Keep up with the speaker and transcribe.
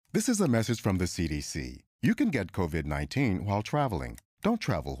This is a message from the CDC. You can get COVID-19 while traveling. Don't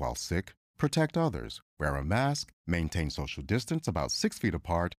travel while sick. Protect others. Wear a mask, maintain social distance about 6 feet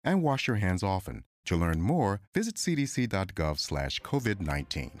apart, and wash your hands often. To learn more, visit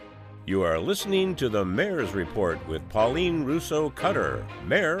cdc.gov/COVID-19. You are listening to the Mayor's Report with Pauline Russo-Cutter,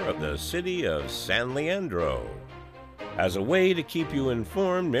 Mayor of the City of San Leandro. As a way to keep you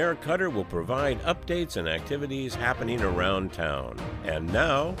informed, Mayor Cutter will provide updates and activities happening around town. And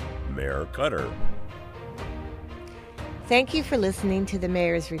now, Mayor Cutter. Thank you for listening to the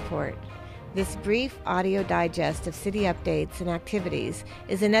Mayor's Report. This brief audio digest of city updates and activities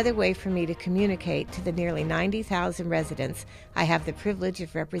is another way for me to communicate to the nearly 90,000 residents I have the privilege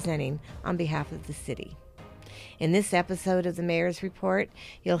of representing on behalf of the city. In this episode of the Mayor's Report,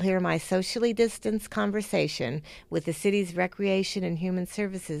 you'll hear my socially distanced conversation with the city's Recreation and Human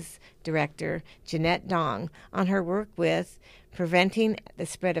Services Director, Jeanette Dong, on her work with preventing the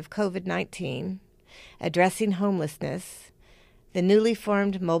spread of COVID-19, addressing homelessness, the newly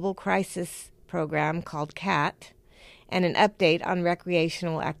formed mobile crisis program called CAT, and an update on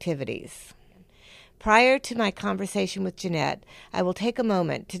recreational activities. Prior to my conversation with Jeanette, I will take a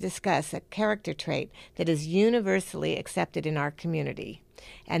moment to discuss a character trait that is universally accepted in our community,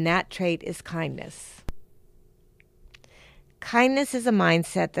 and that trait is kindness. Kindness is a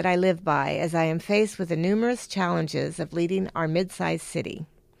mindset that I live by as I am faced with the numerous challenges of leading our mid-sized city.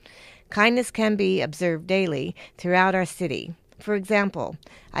 Kindness can be observed daily throughout our city. For example,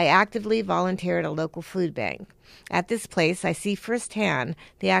 I actively volunteer at a local food bank. At this place, I see firsthand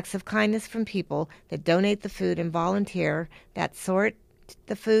the acts of kindness from people that donate the food and volunteer that sort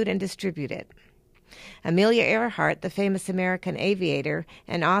the food and distribute it. Amelia Earhart, the famous American aviator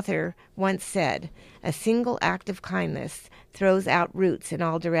and author, once said, "A single act of kindness throws out roots in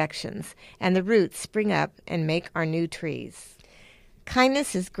all directions, and the roots spring up and make our new trees."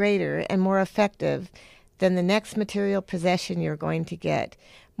 Kindness is greater and more effective than the next material possession you're going to get,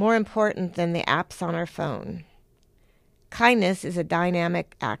 more important than the apps on our phone. Kindness is a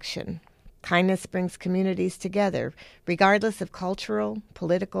dynamic action. Kindness brings communities together, regardless of cultural,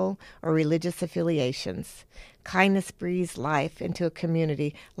 political, or religious affiliations. Kindness breathes life into a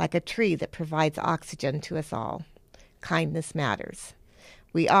community like a tree that provides oxygen to us all. Kindness matters.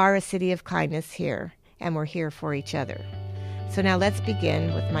 We are a city of kindness here, and we're here for each other. So now let's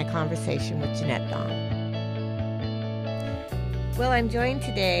begin with my conversation with Jeanette Dong. Well, I'm joined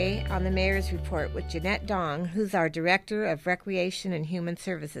today on the Mayor's Report with Jeanette Dong, who's our Director of Recreation and Human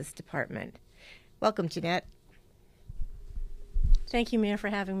Services Department. Welcome, Jeanette. Thank you, Mayor, for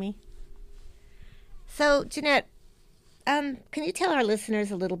having me. So, Jeanette, can you tell our listeners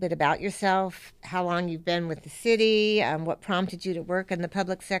a little bit about yourself, how long you've been with the city, what prompted you to work in the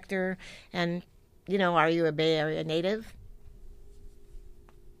public sector, and, are you a Bay Area native?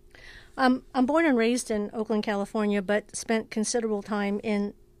 I'm born and raised in Oakland, California, but spent considerable time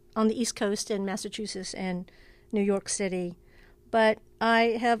on the East Coast in Massachusetts and New York City. But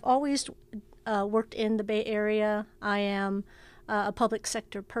I have always worked in the Bay Area. I am a public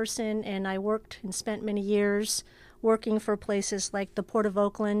sector person, and I worked and spent many years working for places like the Port of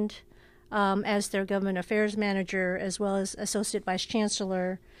Oakland as their government affairs manager, as well as associate vice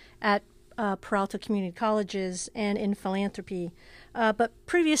chancellor at Peralta Community Colleges and in philanthropy. But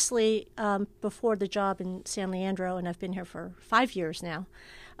previously, before the job in San Leandro, and I've been here for 5 years now,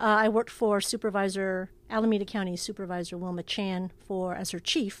 I worked for Alameda County Supervisor Wilma Chan as her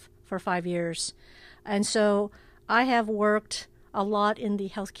chief for 5 years. And so I have worked a lot in the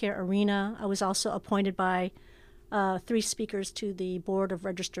healthcare arena. I was also appointed by 3 speakers to the Board of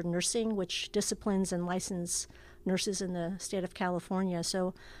Registered Nursing, which disciplines and licenses nurses in the state of California.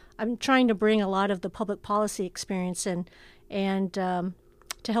 So I'm trying to bring a lot of the public policy experience and to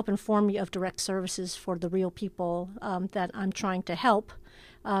help inform me of direct services for the real people that I'm trying to help.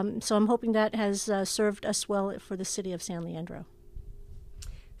 So I'm hoping that has served us well for the city of San Leandro.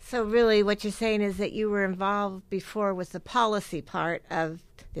 So really what you're saying is that you were involved before with the policy part of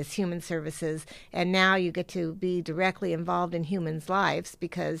this human services, and now you get to be directly involved in humans' lives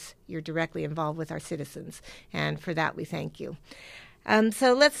because you're directly involved with our citizens. And for that, we thank you.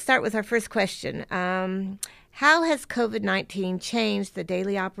 So let's start with our first question. How has COVID-19 changed the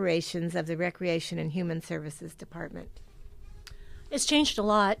daily operations of the Recreation and Human Services Department? It's changed a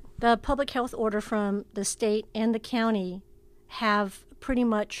lot. The public health order from the state and the county have pretty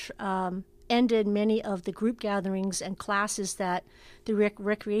much ended many of the group gatherings and classes that the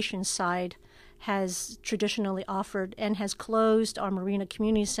recreation side has traditionally offered, and has closed our Marina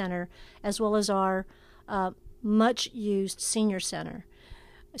Community Center as well as our much-used senior center.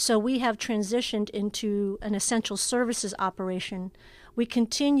 So we have transitioned into an essential services operation We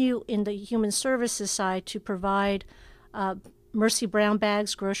continue in the human services side to provide Mercy Brown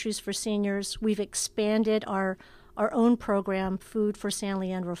bags, groceries for seniors. We've expanded our own program, Food for San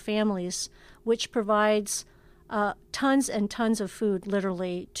Leandro Families, which provides tons and tons of food,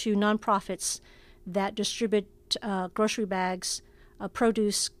 literally, to nonprofits that distribute grocery bags,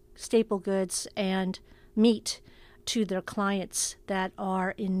 produce, staple goods, and meat to their clients that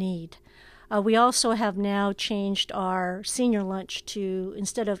are in need. We also have now changed our senior lunch to,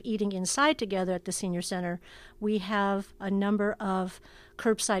 instead of eating inside together at the senior center, we have a number of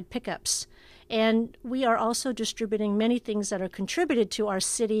curbside pickups. And we are also distributing many things that are contributed to our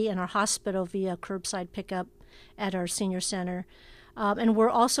city and our hospital via curbside pickup at our senior center. And we're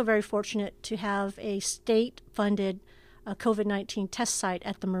also very fortunate to have a state-funded COVID-19 test site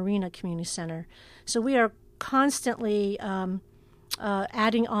at the Marina Community Center. So we are constantly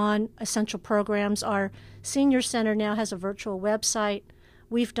adding on essential programs. Our senior center now has a virtual website.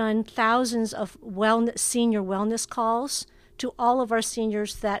 We've done thousands of senior wellness calls to all of our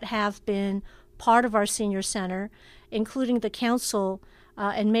seniors that have been part of our senior center, including the council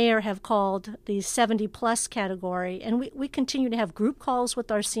and mayor have called the 70-plus category. And we continue to have group calls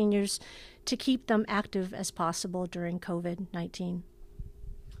with our seniors to keep them active as possible during COVID-19.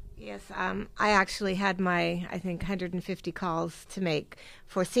 Yes, I actually had my, 150 calls to make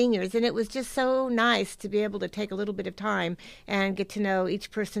for seniors, and it was just so nice to be able to take a little bit of time and get to know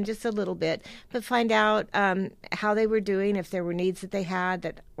each person just a little bit, but find out how they were doing, if there were needs that they had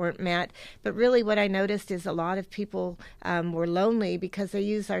that weren't met. But really what I noticed is a lot of people were lonely because they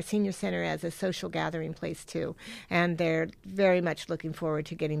use our senior center as a social gathering place too, and they're very much looking forward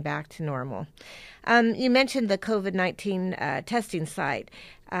to getting back to normal. You mentioned the COVID-19 testing site.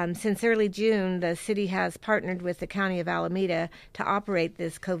 Since early June, the city has partnered with the County of Alameda to operate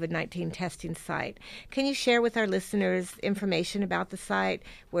this COVID-19 testing site. Can you share with our listeners information about the site?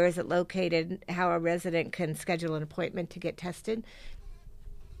 Where is it located? How a resident can schedule an appointment to get tested?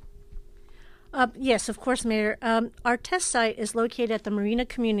 Yes, of course, Mayor. Our test site is located at the Marina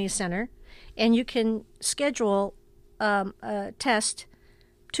Community Center, and you can schedule a test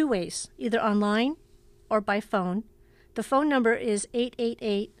two ways, either online or by phone. The phone number is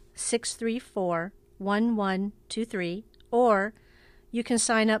 888-634-1123, or you can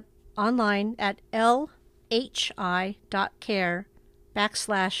sign up online at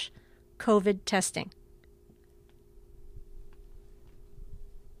lhi.care/COVID testing.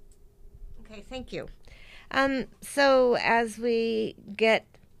 Okay, thank you. So as we get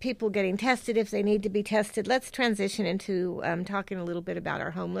people getting tested, if they need to be tested, let's transition into talking a little bit about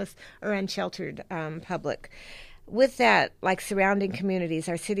our homeless or unsheltered public. With that, like surrounding communities,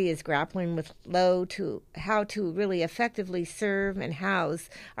 our city is grappling with how to really effectively serve and house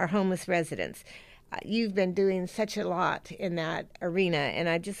our homeless residents. You've been doing such a lot in that arena, and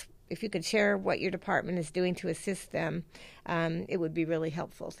if you could share what your department is doing to assist them, it would be really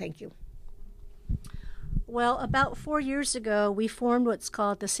helpful. Thank you. Well, about 4 years ago, we formed what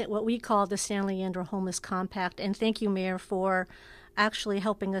we call the San Leandro Homeless Compact, and thank you, Mayor, for actually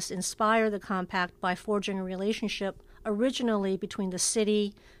helping us inspire the compact by forging a relationship originally between the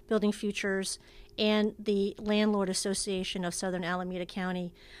city, Building Futures, and the Landlord Association of Southern Alameda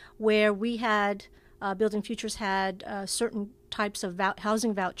County, where we had, Building Futures had certain types of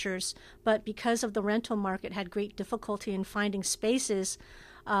housing vouchers, but because of the rental market had great difficulty in finding spaces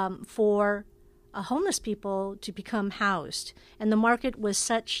for homeless people to become housed. And the market was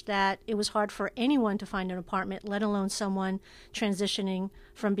such that it was hard for anyone to find an apartment, let alone someone transitioning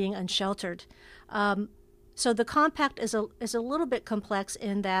from being unsheltered. So the compact is a little bit complex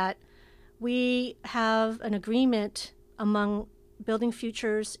in that we have an agreement among Building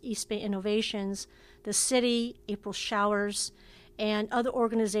Futures, East Bay Innovations, the city, April Showers, and other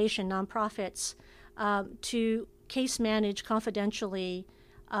organizations, nonprofits, to case manage confidentially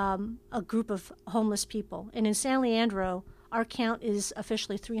a group of homeless people. And in San Leandro, our count is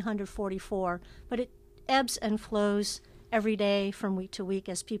officially 344, but it ebbs and flows every day from week to week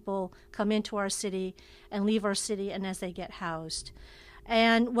as people come into our city and leave our city and as they get housed.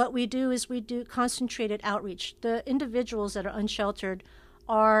 And what we do is we do concentrated outreach. The individuals that are unsheltered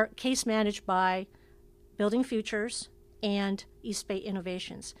are case managed by Building Futures and East Bay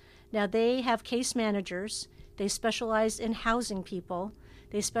Innovations. Now, they have case managers. They specialize in housing people.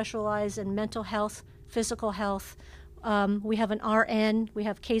 They specialize in mental health, physical health. We have an RN. We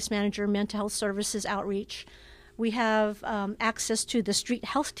have case manager, mental health services outreach. We have access to the street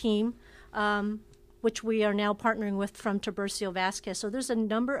health team, which we are now partnering with from Tiburcio Vasquez. So there's a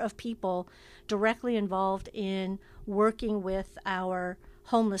number of people directly involved in working with our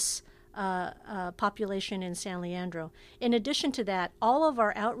homeless population in San Leandro. In addition to that, all of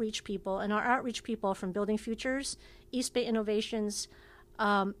our outreach people, and our outreach people from Building Futures, East Bay Innovations,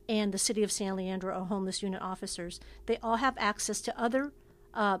 and the City of San Leandro, our homeless unit officers, they all have access to other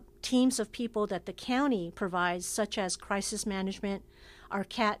teams of people that the county provides, such as crisis management, our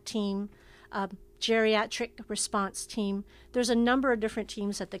CAT team, geriatric response team. There's a number of different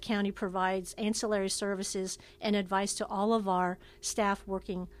teams that the county provides ancillary services and advice to all of our staff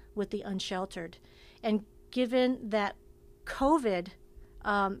working with the unsheltered. And given that COVID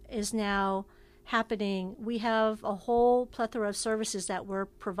is now happening, we have a whole plethora of services that we're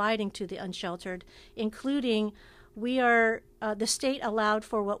providing to the unsheltered, including the state allowed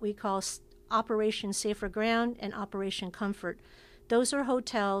for what we call Operation Safer Ground and Operation Comfort. Those are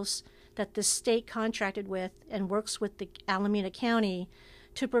hotels that the state contracted with and works with the Alameda County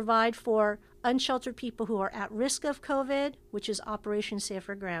to provide for unsheltered people who are at risk of COVID, which is Operation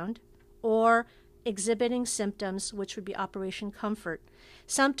Safer Ground, or exhibiting symptoms, which would be Operation Comfort.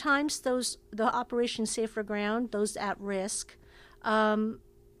 Sometimes the Operation Safer Ground, those at risk,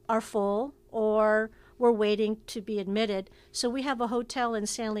 are full or we're waiting to be admitted. So we have a hotel in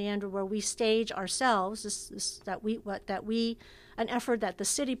San Leandro where we stage ourselves, an effort that the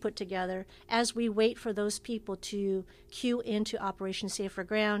city put together as we wait for those people to queue into Operation Safer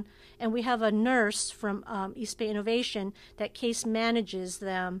Ground. And we have a nurse from East Bay Innovation that case manages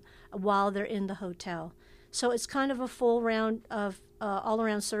them while they're in the hotel. So it's kind of a full round of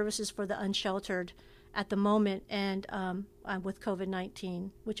all-around services for the unsheltered at the moment, and with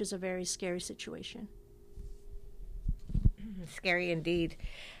COVID-19, which is a very scary situation. Scary indeed.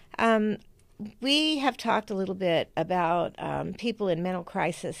 We have talked a little bit about people in mental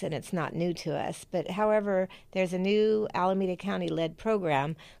crisis, and it's not new to us. But however, there's a new Alameda County-led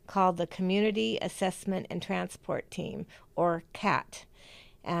program called the Community Assessment and Transport Team, or CAT.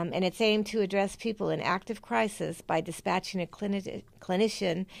 And it's aimed to address people in active crisis by dispatching a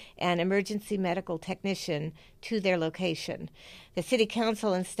clinician and emergency medical technician to their location. The City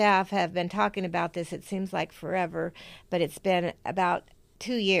Council and staff have been talking about this, it seems like forever, but it's been about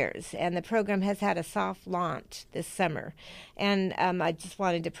 2 years, and the program has had a soft launch this summer. And I just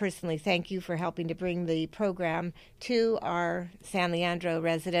wanted to personally thank you for helping to bring the program to our San Leandro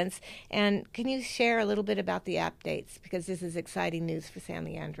residents. And can you share a little bit about the updates, because this is exciting news for San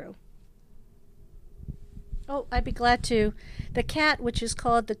Leandro? Oh, I'd be glad to. The CAT, which is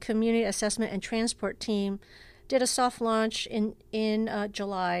called the Community Assessment and Transport Team, did a soft launch in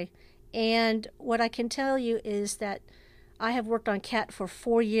July. And what I can tell you is that I have worked on CAT for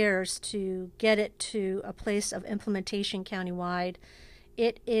 4 years to get it to a place of implementation countywide.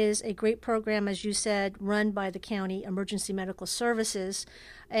 It is a great program, as you said, run by the County Emergency Medical Services.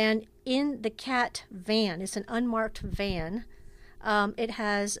 And in the CAT van, it's an unmarked van, it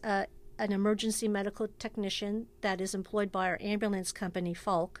has an emergency medical technician that is employed by our ambulance company,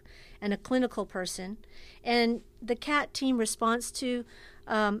 Falk, and a clinical person. And the CAT team responds to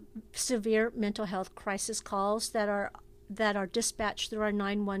severe mental health crisis calls that are dispatched through our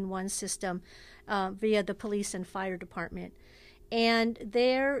 911 system via the police and fire department. And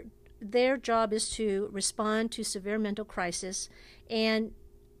their job is to respond to severe mental crisis, and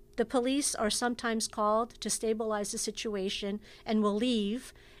the police are sometimes called to stabilize the situation and will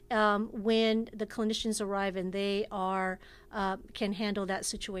leave when the clinicians arrive, and they can handle that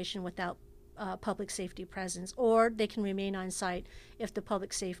situation without public safety presence, or they can remain on site if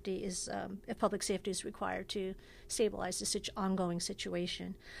public safety is required to stabilize the ongoing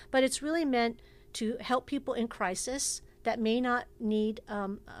situation. But it's really meant to help people in crisis that may not need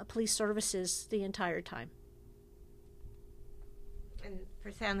police services the entire time. And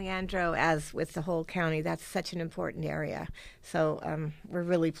for San Leandro, as with the whole county, that's such an important area. So we're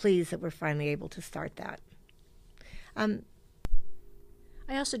really pleased that we're finally able to start that.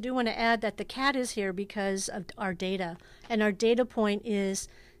 I also do want to add that the CAT is here because of our data. And our data point is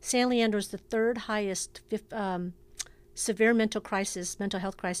San Leandro is the third highest severe mental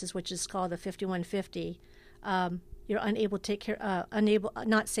health crisis, which is called the 5150. You're unable to take care,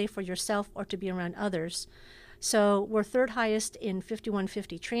 not safe for yourself or to be around others. So we're third highest in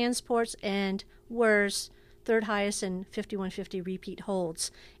 5150 transports, and we're third highest in 5150 repeat holds,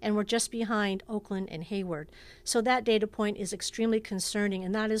 and we're just behind Oakland and Hayward. So that data point is extremely concerning,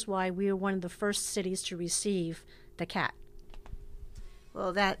 and that is why we are one of the first cities to receive the CAT.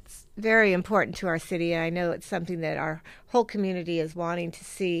 Well, that's very important to our city. I know it's something that our whole community is wanting to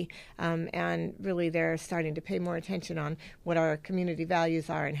see, and really they're starting to pay more attention on what our community values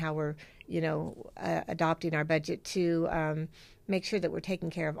are and how we're, adopting our budget to make sure that we're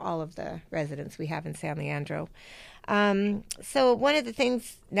taking care of all of the residents we have in San Leandro. So one of the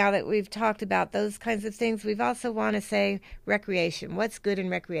things, now that we've talked about those kinds of things, we've also want to say recreation. What's good in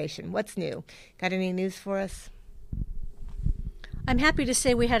recreation? What's new? Got any news for us? I'm happy to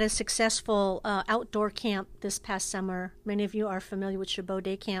say we had a successful outdoor camp this past summer. Many of you are familiar with Chabot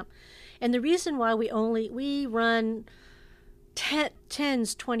Day Camp. And the reason why we run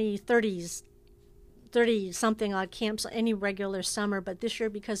 10s, 20, 30s, 30-something odd camps any regular summer, but this year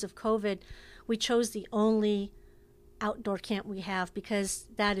because of COVID, we chose the only outdoor camp we have because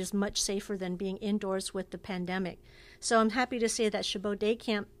that is much safer than being indoors with the pandemic. So I'm happy to say that Chabot Day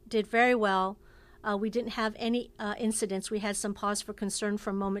Camp did very well. We didn't have any incidents. We had some pause for concern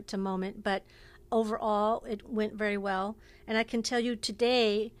from moment to moment, but overall it went very well. And I can tell you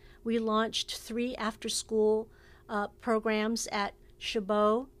today we launched 3 after-school programs at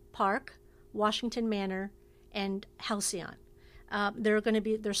Chabot Park, Washington Manor, and Halcyon.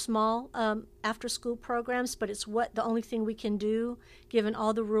 They're small after-school programs, but it's the only thing we can do given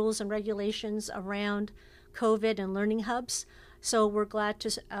all the rules and regulations around COVID and learning hubs. So we're glad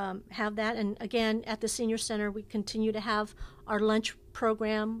to have that. And again, at the Senior Center, we continue to have our lunch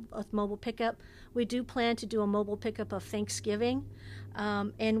program with mobile pickup. We do plan to do a mobile pickup of Thanksgiving,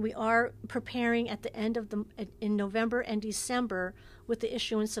 and we are preparing at the end of in November and December with the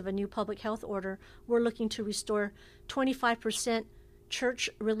issuance of a new public health order. We're looking to restore 25% church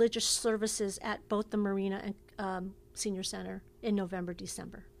religious services at both the Marina and Senior Center in November,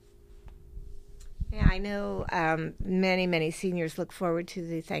 December. Yeah, I know many seniors look forward to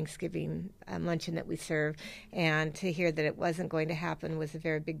the Thanksgiving luncheon that we serve, and to hear that it wasn't going to happen was a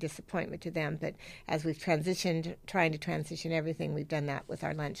very big disappointment to them. But as we've trying to transition everything, we've done that with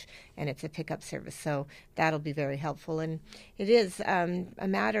our lunch, and it's a pickup service. So that'll be very helpful. And it is a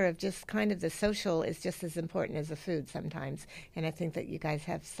matter of just kind of the social is just as important as the food sometimes. And I think that you guys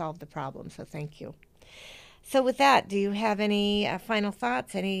have solved the problem, so thank you. So with that, do you have any final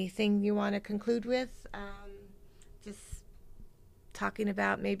thoughts, anything you want to conclude with? Just talking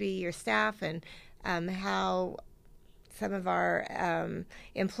about maybe your staff and how some of our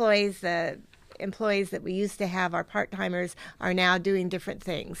employees, the employees that we used to have, our part-timers, are now doing different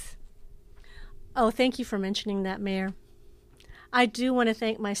things. Oh, thank you for mentioning that, Mayor. I do want to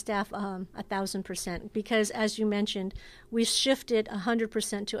thank my staff 1,000% because, as you mentioned, we shifted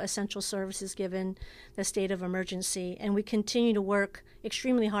 100% to essential services given the state of emergency, and we continue to work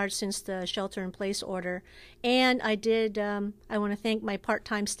extremely hard since the shelter-in-place order. And I want to thank my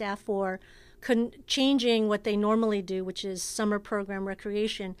part-time staff for changing what they normally do, which is summer program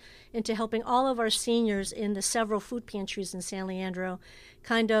recreation, into helping all of our seniors in the several food pantries in San Leandro,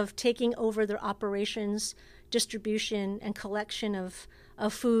 kind of taking over their operations, distribution and collection of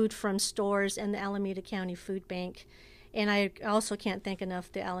food from stores and the Alameda County Food Bank. And I also can't thank enough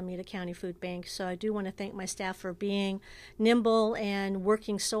the Alameda County Food Bank. So I do want to thank my staff for being nimble and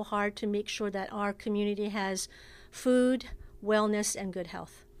working so hard to make sure that our community has food, wellness, and good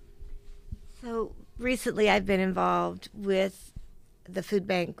health. So recently I've been involved with the food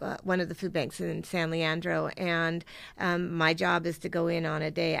bank, one of the food banks in San Leandro, and my job is to go in on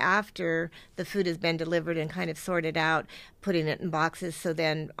a day after the food has been delivered and kind of sorted out, putting it in boxes, so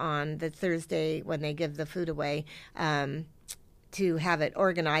then on the Thursday when they give the food away, to have it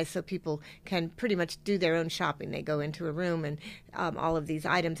organized so people can pretty much do their own shopping. They go into a room and all of these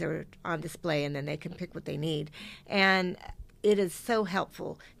items are on display, and then they can pick what they need. And it is so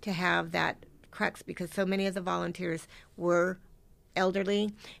helpful to have that crux because so many of the volunteers were elderly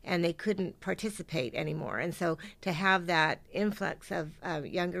and they couldn't participate anymore, and so to have that influx of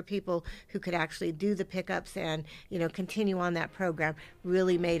younger people who could actually do the pickups and continue on that program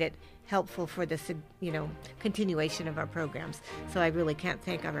really made it helpful for the continuation of our programs. So I really can't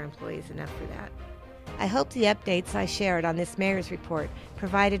thank our employees enough for that. I hope the updates I shared on this Mayor's Report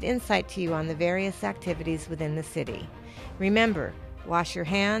provided insight to you on the various activities within the city. Remember, wash your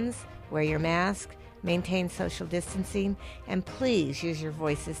hands, wear your mask, maintain social distancing, and please use your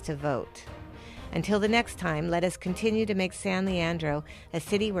voices to vote. Until the next time, let us continue to make San Leandro a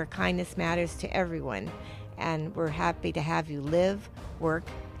city where kindness matters to everyone, and we're happy to have you live, work,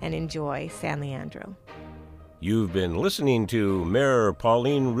 and enjoy San Leandro. You've been listening to Mayor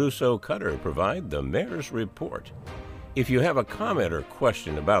Pauline Russo Cutter provide the Mayor's Report. If you have a comment or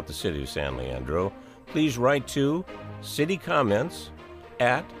question about the City of San Leandro, please write to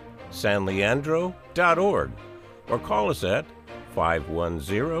citycomments@sanleandro.org or call us at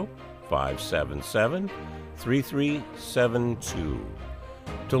 510-577-3372.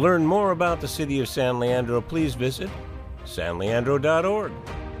 To learn more about the City of San Leandro, please visit sanleandro.org.